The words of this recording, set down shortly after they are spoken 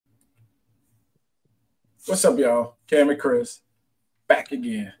What's up, y'all? Cam and Chris back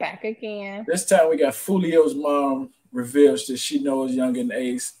again. Back again. This time we got Foolio's mom reveals that she knows Yungeen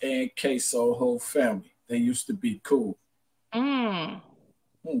Ace and Ksoo whole family. They used to be cool. Mm.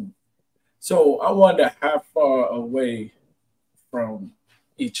 Hmm. So I wonder how far away from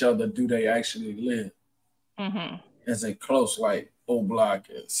each other do they actually live? Mm-hmm. Is it close, like O Block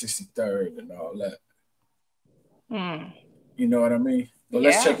and 63rd and all that? Mm. You know what I mean? But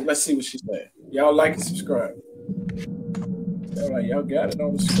let's Yeah. check it. Let's see what she said. Y'all like and subscribe. All right, y'all got it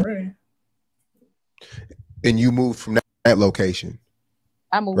on the screen. And you moved from that location.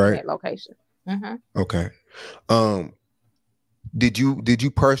 I moved right? to that location. Mm-hmm. Okay. Did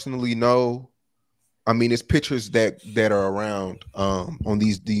you personally know? I mean, it's pictures that are around on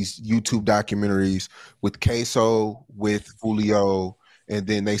these YouTube documentaries with Queso, with Foolio, and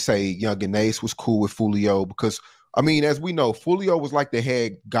then they say Yungeen Ace was cool with Foolio because I mean, as we know, Foolio was like the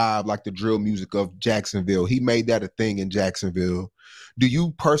head guy of like the drill music of Jacksonville. He made that a thing in Jacksonville. Do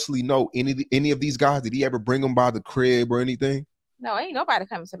you personally know any of these guys? Did he ever bring them by the crib or anything? No, ain't nobody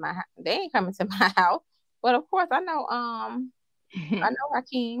coming to my house. They ain't coming to my house. But of course, I know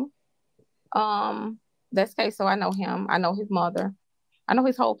Hakeem. That's case, so I know him. I know his mother. I know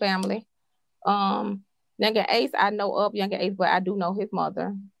his whole family. Yungeen Ace, I know of Yungeen Ace, but I do know his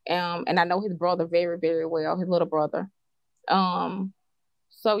mother. And I know his brother very, very well, his little brother.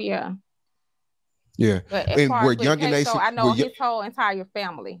 So yeah. Yeah. But as And far were as with Yungeen Ace, Queso, I know his whole entire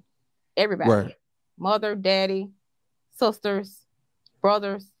family. Everybody. right? Mother, daddy, sisters,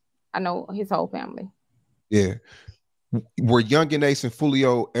 brothers. I know his whole family. Yeah. Were Yungeen Ace and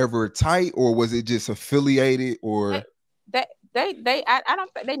Foolio ever tight, or was it just affiliated? Or I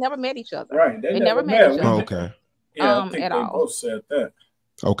don't think they never met each other. Right, They never met each other. oh, okay. Yeah, I think at they all. both said that.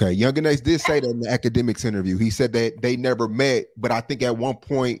 Okay, Yungeen Ace did say that in the academics interview. He said that they never met, but I think at one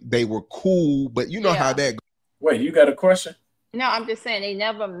point they were cool. But you know how that goes. Wait, you got a question? No, I'm just saying they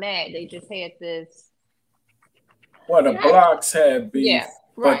never met. They just had this. Well, the blocks had beef, Yeah,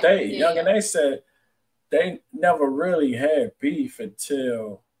 but right. Yungeen Ace said they never really had beef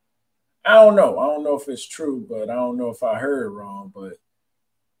until I don't know. I don't know if it's true, but I don't know if I heard wrong. But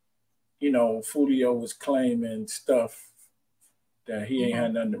you know, Foolio was claiming stuff that he ain't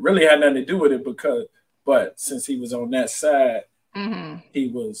had nothing to do with it but since he was on that side, he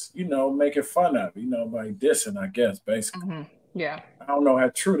was, making fun of, by dissing, I guess, basically. Yeah. I don't know how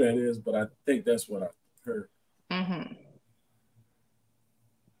true that is, but I think that's what I heard.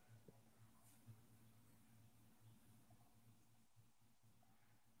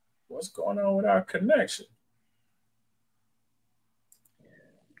 What's going on with our connection?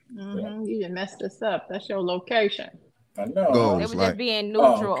 You just messed this up. That's your location. I know. Goes, it was just being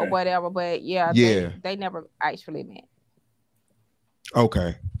neutral or whatever, but yeah. They never actually met.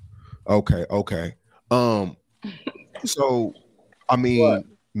 Okay. So I mean, what?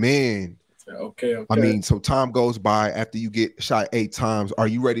 Man. Okay. I mean, so time goes by after you get shot 8 times. Are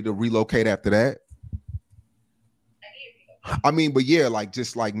you ready to relocate after that? I mean, but yeah, like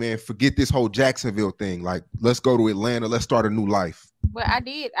just like, man, forget this whole Jacksonville thing. Like, let's go to Atlanta. Let's start a new life. Well, I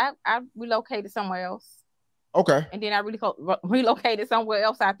did. I relocated somewhere else. Okay. And then I relocated somewhere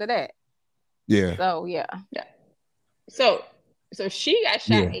else after that. Yeah. So yeah. So she got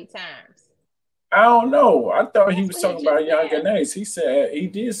shot 8 times. I don't know. I thought he was talking about Yungeen Ace. He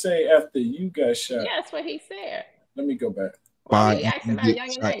did say after you got shot. Yeah, that's what he said. Let me go back. Why would he asking about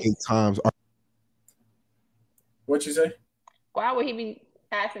Yungeen Ace? 8 times. What you say? Why would he be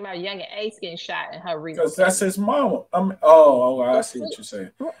asking about Yungeen Ace getting shot in her relocation? Because that's his mama. I see what you're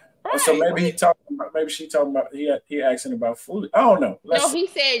saying. Right. So maybe he talking about. Maybe she talking about. He asking about Foolio. I don't know. He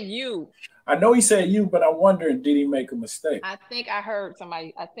said you. I know he said you, but I'm wondering, did he make a mistake? I think I heard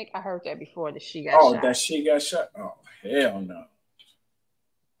that before that she got shot. Oh, that she got shot? Oh, hell no.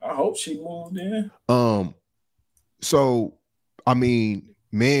 I hope she moved in. So, I mean,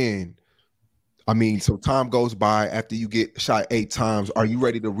 man. So time goes by after you get shot 8 times. Are you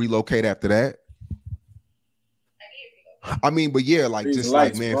ready to relocate after that? I mean, but yeah, like just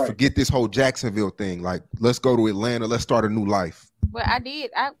like, man, forget this whole Jacksonville thing. Like, let's go to Atlanta. Let's start a new life. Well, I did.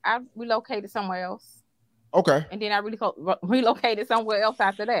 I relocated somewhere else. Okay. And then I relocated somewhere else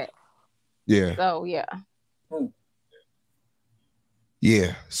after that. Yeah. So yeah.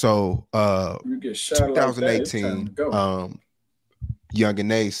 Yeah. So you get shot 2018, like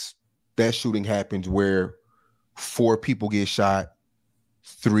Yungeen Ace, that shooting happens where 4 people get shot,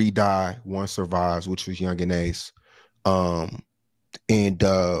 3 die, 1 survives, which was Yungeen Ace. And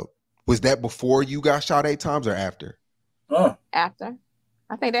was that before you got shot 8 times or after? After.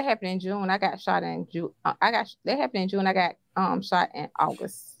 I think that happened in June. I got shot in June. That happened in June. I got shot in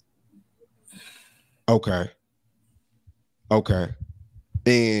August. Okay. Okay.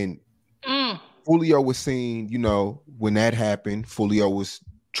 And Foolio was seen, you know, when that happened,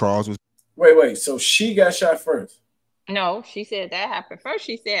 Charles was. Wait. So she got shot first. No, she said that happened first.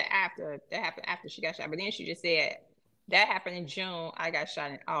 She said after that happened after she got shot, but then she just said that happened in June. I got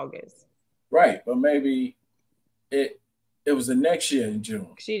shot in August. Right, but maybe it was the next year in June.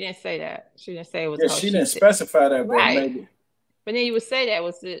 She didn't say that. She didn't say it was. Yeah, she didn't specify that, but right. maybe. But then you would say that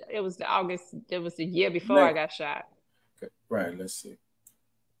it was the August. It was the year before I got shot. Okay. Right. Let's see.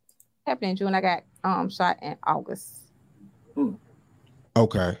 Happened in June. I got shot in August.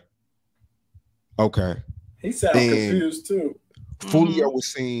 Okay. Okay. He sounded confused too. Foolio was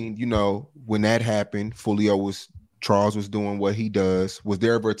seen, you know, when that happened. Charles was doing what he does. Was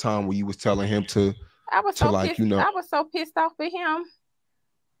there ever a time where you was telling him to? I was so pissed. I was so pissed off with him.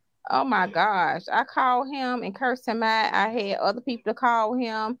 Oh my gosh! I called him and cursed him out. I had other people to call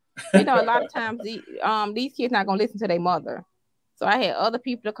him. You know, a lot of times these kids not gonna listen to their mother, so I had other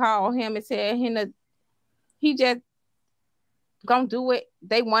people to call him and tell him that he just gonna do it.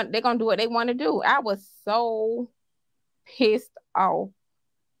 They're gonna do what they want to do. I was so pissed off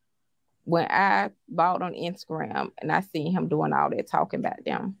when I bought on Instagram and I seen him doing all that talking about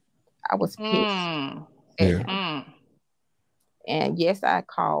them. I was pissed. And yes, I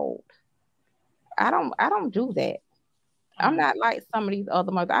called. I don't do that. I'm not like some of these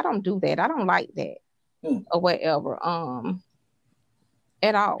other mothers. I don't do that. I don't like that or whatever.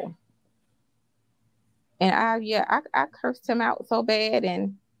 At all. And I cursed him out so bad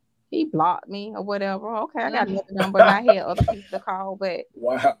and he blocked me or whatever. Okay, I got another number and I had other people to call, but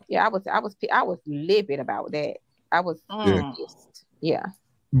wow. Yeah, I was livid about that. I was pissed. Yeah.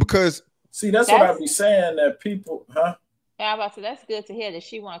 Because that's what I be saying, that people, huh? Yeah, about to. That's good to hear that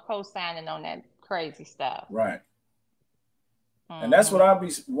she wasn't co-signing on that crazy stuff. Right. And that's what I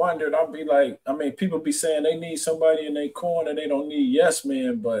be wondering. I'll be like, I mean, people be saying they need somebody in their corner. They don't need yes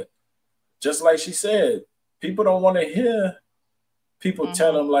men, but just like she said, people don't want to hear people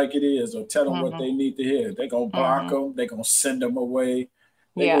tell them like it is or tell them what they need to hear. They're going to block them. They're going to send them away.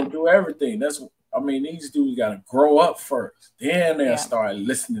 They're going to do everything. These dudes got to grow up first. Then they'll start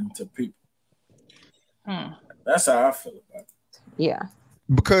listening to people. That's how I feel about it. Yeah.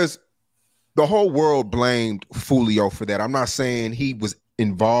 Because the whole world blamed Foolio for that. I'm not saying he was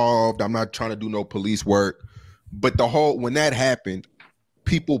involved. I'm not trying to do no police work. But when that happened,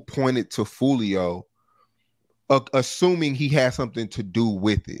 people pointed to Foolio, assuming he had something to do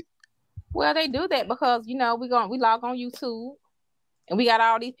with it. Well, they do that because, we log on YouTube and we got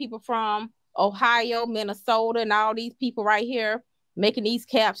all these people from Ohio, Minnesota, and all these people right here making these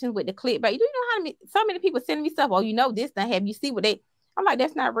captions with the clickbait. You know so many people sending me stuff. Oh, this thing. Have you see what they? I'm like,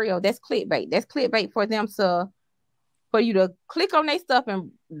 that's not real. That's clickbait. That's clickbait for them for you to click on their stuff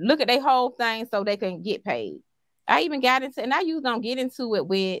and look at their whole thing so they can get paid. I even got into, and I usually don't get into it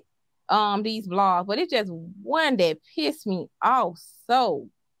with these blogs, but it's just one that pissed me off so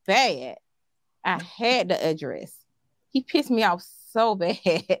bad. I had to address. He pissed me off so bad.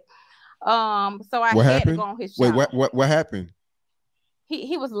 So I had to go on his channel. Wait, what happened?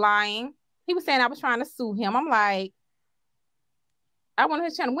 He was lying. He was saying I was trying to sue him. I'm like, I went on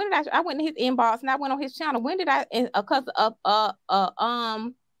his channel. When did I went in his inbox and I went on his channel. When did I? Because of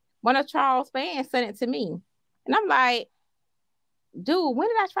one of Charles' fans sent it to me, and I'm like, dude, when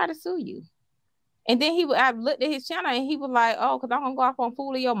did I try to sue you? And then I looked at his channel and he was like, oh, because I'm gonna go off on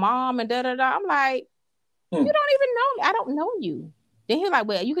Foolio mom and da da da. I'm like, you don't even know me. I don't know you. Then he was like,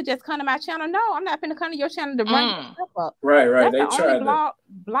 well, you could just come to my channel. No, I'm not finna come to your channel to run your stuff up. Right. That's the only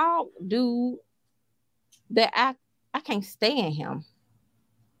blog dude that I can't stand him.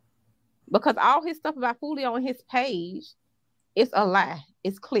 Because all his stuff about Foolio on his page is a lie.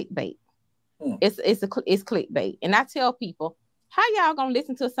 It's clickbait. It's clickbait. And I tell people, how y'all gonna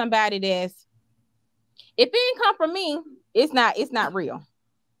listen to somebody that's, if it didn't come from me, it's not real.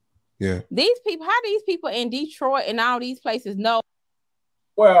 Yeah. How these people in Detroit and all these places know?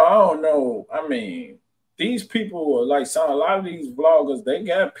 Well, I don't know. I mean, these people are like a lot of these vloggers, they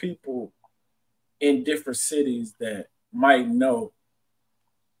got people in different cities that might know.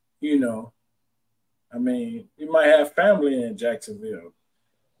 I mean, you might have family in Jacksonville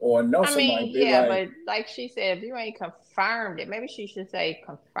or know somebody. But like she said, if you ain't confirmed it, maybe she should say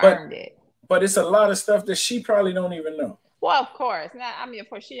confirmed it. But it's a lot of stuff that she probably don't even know. Well, of course. Of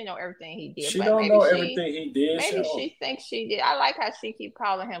course, she didn't know everything he did. She don't know everything he did. Maybe she thinks she did. I like how she keep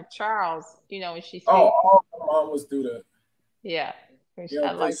calling him Charles, and she all mamas do that. Yeah.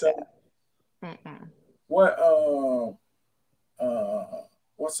 I like that. What,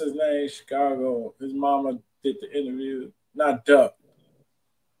 what's his name? Chicago. His mama did the interview. Not Duck.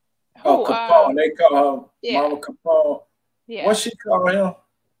 Oh, Who? Capone. They call her Yeah, Mama Capone. What yeah. she call him?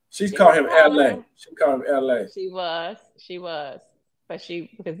 She She was called him calling L.A. him. She called him L.A. She was, but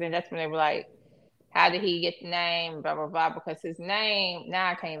because then that's when they were like, how did he get the name? Blah blah blah. Because his name now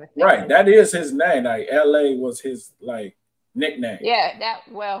I can't even think of Right. his. That is his name. Like L.A. was his like nickname. Yeah, that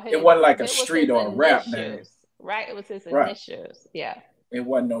well It his wasn't like a it was street his or a rap name. initials, right? It was his Right. initials. Yeah. It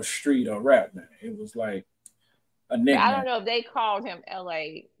wasn't no street or rap name. It was like a But I don't nickname. know if they called him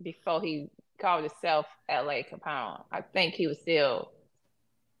L.A. before he called himself L.A. Capone. I think he was still.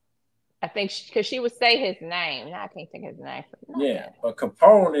 I think because she would say his name. Now I can't think of his name for Yeah. nothing. But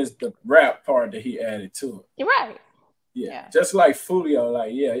Capone is the rap part that he added to it. You're right. Yeah. Yeah. Just like Foolio.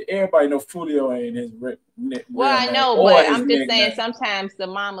 Like, yeah, everybody know Foolio ain't his Well, real I name know, or but his I'm just saying nickname. sometimes the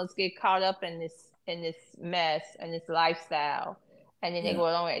mamas get caught up in this mess and this lifestyle, and then they Yeah. go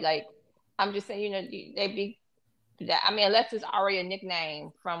along with it. Like I'm just saying, they be that. I mean, unless it's already a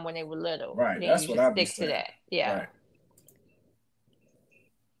nickname from when they were little, Right. then you That's what just I be stick to saying. that. Yeah. Right.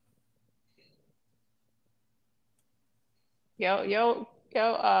 Your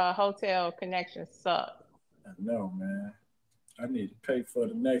hotel connection suck. I know, man. I need to pay for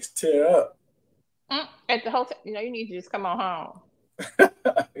the next tear up. At the hotel, you need to just come on home.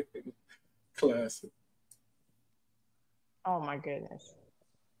 Classic. Oh my goodness.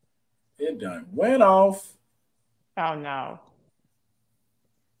 It done went off. Oh no.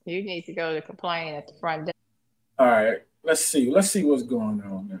 You need to go to complain at the front desk. All right. Let's see. Let's see what's going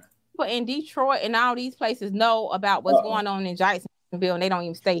on there. People in Detroit and all these places know about what's Uh-oh. going on in Jacksonville and they don't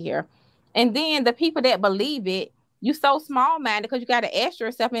even stay here. And then the people that believe it, you so small minded because you got to ask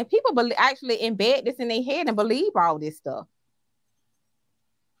yourself, and people actually embed this in their head and believe all this stuff.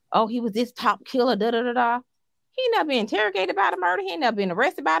 Oh, he was this top killer, da da da da. He never been interrogated about a murder. He never been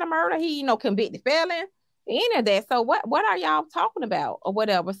arrested about a murder. He, convicted felon, any of that. So what are y'all talking about or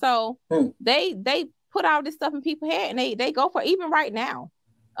whatever? So they put all this stuff in people's head and they go for it, even right now.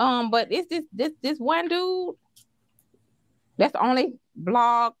 But it's this one dude that's the only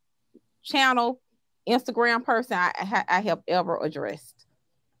blog channel Instagram person I have ever addressed.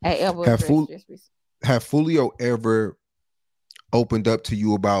 I ever Have addressed Fool just recently. have Foolio ever opened up to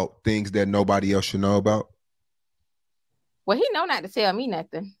you about things that nobody else should know about? Well, he know not to tell me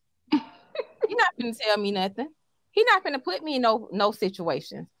nothing. He not gonna tell me nothing. He not gonna put me in no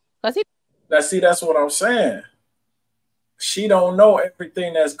situations. Cause he That's what I'm saying. She don't know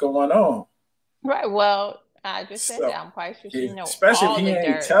everything that's going on. right. Well, I just said that. So, I'm quite sure she know especially if all he the ain't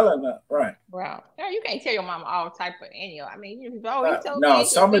dirt. telling her, right? Well, you can't tell your mama all type of any. I mean, he told No, me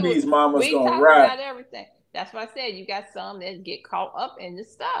because some of these mamas we gonna talked ride, about everything. That's what I said. You got some that get caught up in the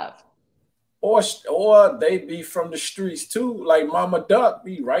stuff. or they be from the streets too. Like Mama Duck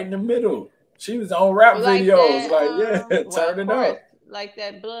be right in the middle. She was on rap Well, like videos. that. Like, yeah, Well, turn of it course, up, like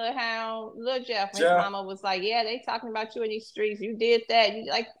that bloodhound, little Jeff. His Jeff. mama was like, "Yeah, they talking about you in these streets. You did that. You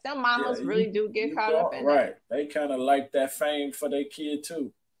like some Yeah, mamas really do get you caught up go in that. right. They kind of like that fame for their kid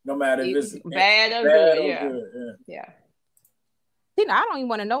too, no matter if it's Bad or bad good. or Yeah, good. Yeah. yeah. I don't even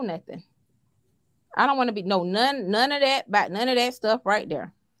want to know nothing. I don't want to be none of that about none of that stuff right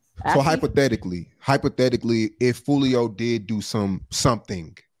there. So hypothetically, if Foolio did do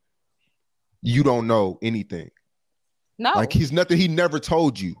something, you don't know anything. No, like he's nothing. He never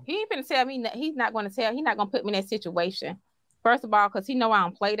told you. He ain't gonna tell me. He's not gonna tell. He's not gonna put me in that situation. First of all, because he know I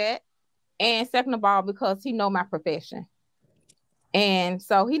don't play that, and second of all, because he know my profession, and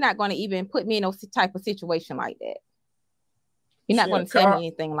so he's not gonna even put me in no type of situation like that. He's not gonna tell me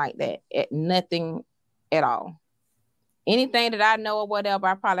anything like that. Nothing at all. Anything that I know or whatever,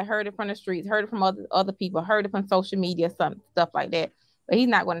 I probably heard it from the streets, heard it from other people, heard it from social media, some stuff like that. But he's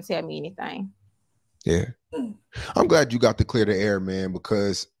not going to tell me anything. Yeah. I'm glad you got to clear the air, man,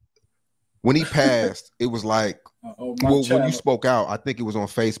 because when he passed, it was like, when you spoke out, I think it was on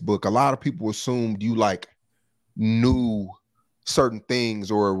Facebook, a lot of people assumed you like knew certain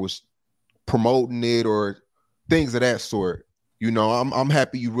things or was promoting it or things of that sort. I'm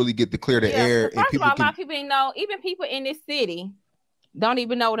happy you really get to clear the air. First of all, a lot of people didn't know, even people in this city don't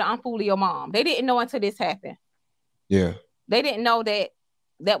even know that I'm Foolio mom. They didn't know until this happened. Yeah. They didn't know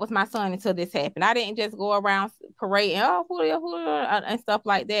that was my son until this happened. I didn't just go around parading, oh, Foolio, and stuff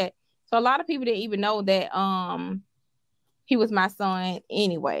like that. So a lot of people didn't even know that he was my son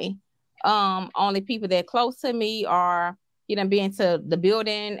anyway. Only people that close to me are, done been to the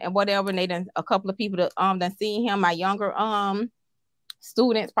building and whatever, and they done a couple of people that done seen him. My younger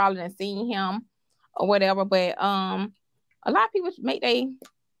students probably done seen him or whatever, but a lot of people make their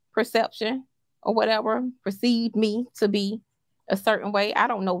perception or whatever, perceive me to be a certain way. I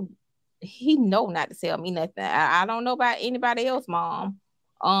don't know. He know not to tell me nothing. I don't know about anybody else, mom.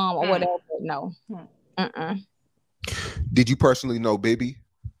 or whatever. But no. Did you personally know Bibby?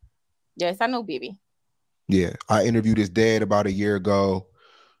 Yes, I know Bibby. Yeah, I interviewed his dad about a year ago.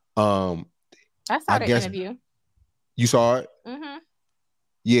 I saw the interview. You saw it? Mm-hmm.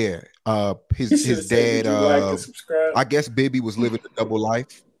 Yeah. His dad. Did you like and subscribe? I guess Bibby was living a double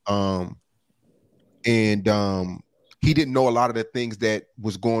life. And he didn't know a lot of the things that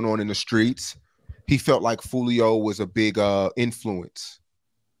was going on in the streets. He felt like Foolio was a big influence.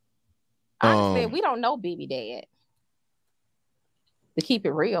 Honestly, we don't know Bibby dad. To keep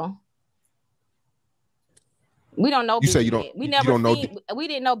it real, we don't know. You say you dad. don't. We you never don't know seen. We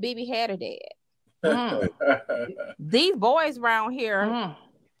didn't know Bibby had a dad. These boys around here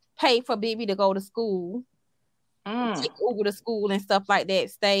pay for Bibby to go to school, take Uber to school and stuff like that.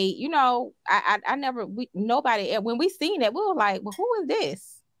 Stay, you know. I never. Nobody. When we seen that, we were like, "Well, who is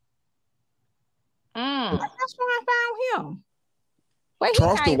this?" That's why I found him. Where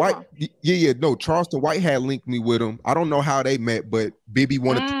Charleston White, no, Charleston White had linked me with him. I don't know how they met, but Bibby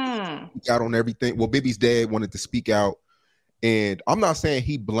wanted to speak out on everything. Well, Bibby's dad wanted to speak out, and I'm not saying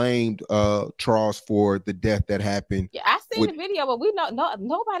he blamed Charles for the death that happened. Yeah, I seen the video, but we know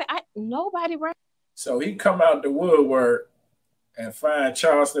nobody. So he come out the woodwork and find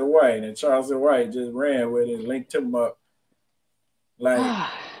Charleston White, and Charleston White just ran with it, linked him up. Like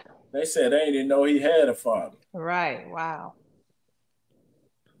they said, they didn't know he had a father. Right. Wow.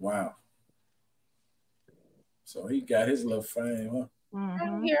 Wow. So he got his little fame, huh?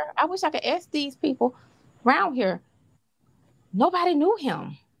 Around here, I wish I could ask these people around here. Nobody knew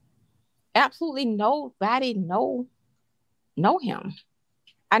him. Absolutely nobody know him.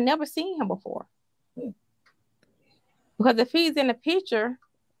 I never seen him before. Because if he's in the picture,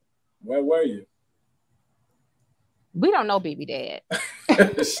 where were you? We don't know Bibby dad.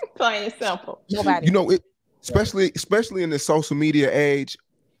 Plain and simple. Nobody. You know, especially in the social media age.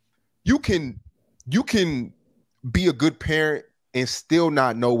 You can be a good parent and still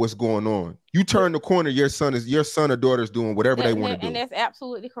not know what's going on. You turn the corner, your son or daughter is doing whatever they want to do. And that's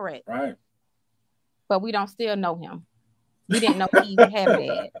absolutely correct. Right. But we don't still know him. We didn't know he even had a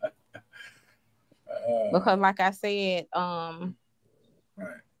dad. Because like I said, right.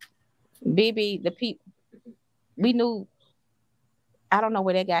 Bibby, the people we knew, I don't know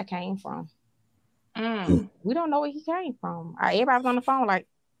where that guy came from. We don't know where he came from. Everybody was on the phone like,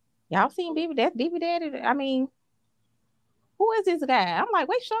 y'all seen Bibby? That's Bibby daddy. I mean, who is this guy? I'm like,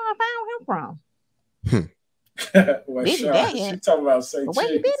 where Sean found him from? Bibby dad. She talking about say where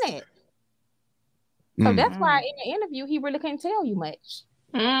he been at? So that's why in the interview he really couldn't tell you much.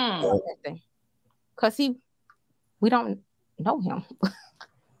 Because we don't know him.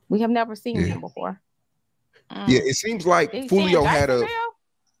 We have never seen him before. Yeah, it seems like Foolio had a.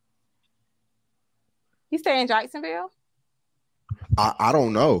 He stay in Jacksonville? I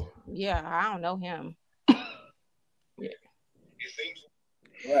don't know. Yeah, I don't know him.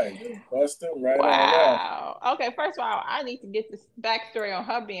 Right, bust him right. Wow. Okay, first of all, I need to get this backstory on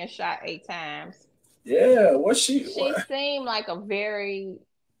her being shot 8 times. Yeah, she seemed like a very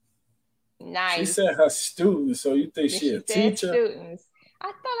nice. She said her students, so you think she a teacher? Students. I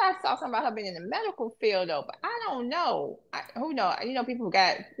thought I saw something about her being in the medical field though, but I don't know. Who knows? You know, people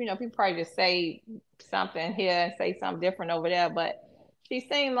probably just say something here and say something different over there, but she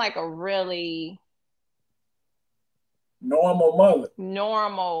seemed like a really normal mother.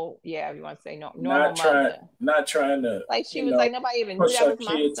 Normal, yeah, if you want to say normal mother. Not trying to. Like she was like nobody even knew that was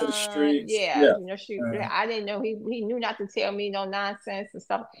my son. Yeah, you know I didn't know he knew not to tell me no nonsense and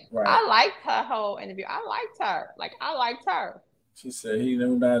stuff. Right. I liked her whole interview. I liked her. She said he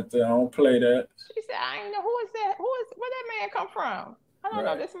knew not to. I don't play that. She said I ain't know who is that. Where that man come from? I don't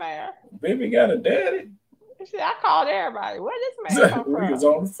know this man. Baby got a daddy. She said I called everybody. Where this man come from? He was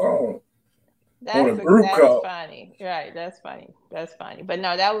on the phone. That's funny. Right, that's funny. But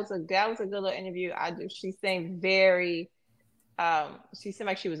no, that was a good little interview. She seemed very she seemed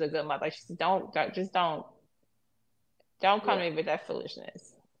like she was a good mother. Like she said, don't come to me with that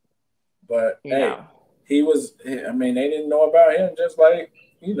foolishness. But he was, I mean, they didn't know about him just like,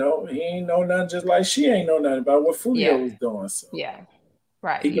 he ain't know nothing just like she ain't know nothing about what Foolio was doing. So yeah.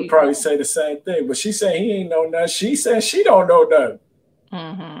 Right. He could probably say the same thing, but she said he ain't know nothing. She said she don't know nothing.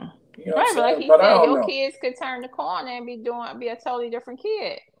 Mm-hmm. You know right, but like he said, your kids could turn the corner and be a totally different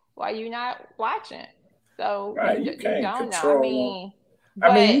kid while you're not watching. So you can't don't control them.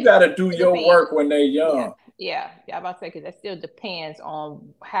 I mean, you got to do your work when they're young. Yeah, I'm about to say because that still depends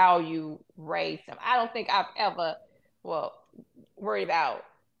on how you raise them. I don't think I've ever worried about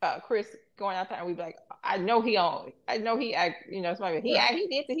Cris going out there and we'd be like, somebody he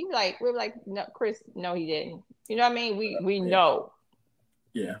did. He was like, we were like, no, Cris, no, he didn't. You know what I mean? We know.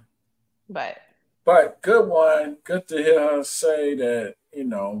 Yeah. But good one. Good to hear her say that,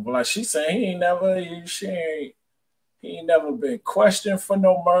 like she saying he ain't never been questioned for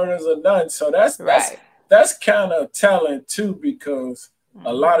no murders or nothing. So right. that's kind of telling too, because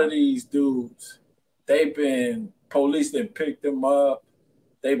a lot of Mm-hmm. these dudes, they've been police that picked them up,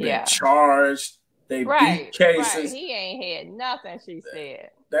 they've been Yeah. charged, they beat Right. Right. cases, He ain't had nothing, she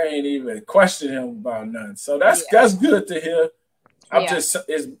said. they ain't even questioned him about nothing. So Yeah. that's good to hear. I'm Yeah. just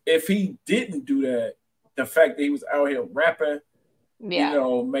if he didn't do that, the fact that he was out here rapping,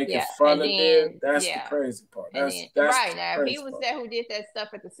 Yeah. making Yeah. fun And of them, then that's the yeah. crazy part. And then That's right the now, if he crazy was part. there who did that stuff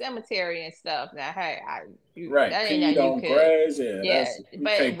at the cemetery and stuff, now hey, Right, that ain't peed nothing you on could. grass. Yeah, Yeah, you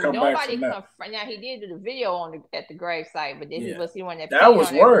but can't come back nobody from that. confront. Now he did do the video at the grave site, but then he Yeah, was the one that that peed was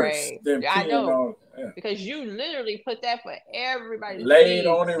on that worse grave. than I peeing know on. Yeah. because you literally put that for everybody to Laid see,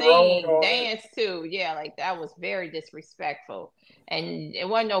 on it, rolled sing, on it. dance to. Yeah, like that was very disrespectful, and it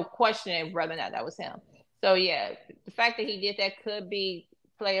wasn't no questioning whether or not that was him. So yeah, the fact that he did that could be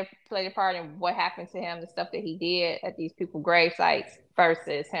play a part in what happened to him, the stuff that he did at these people grave sites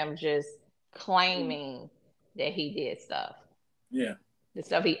versus him just claiming that he did stuff. Yeah. The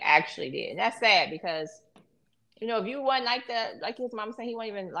stuff he actually did. And that's sad because, if you wasn't like that, like his mom said, he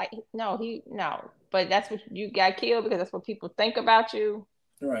wasn't even like, no. But that's what you got killed because that's what people think about you.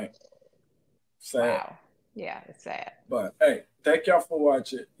 Right. Sad. Wow. Yeah, it's sad. But hey, thank y'all for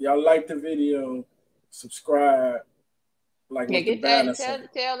watching. Y'all like the video, subscribe, like Yeah, what the get that. banner say.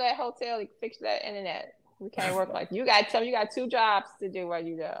 Tell that hotel to fix that internet. We can't work like you. Got to tell them you got 2 jobs to do while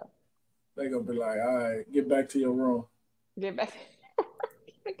you there. They gonna be like, all right, get back to your room. Get back.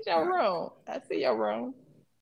 Fix All your right. room. I see your room.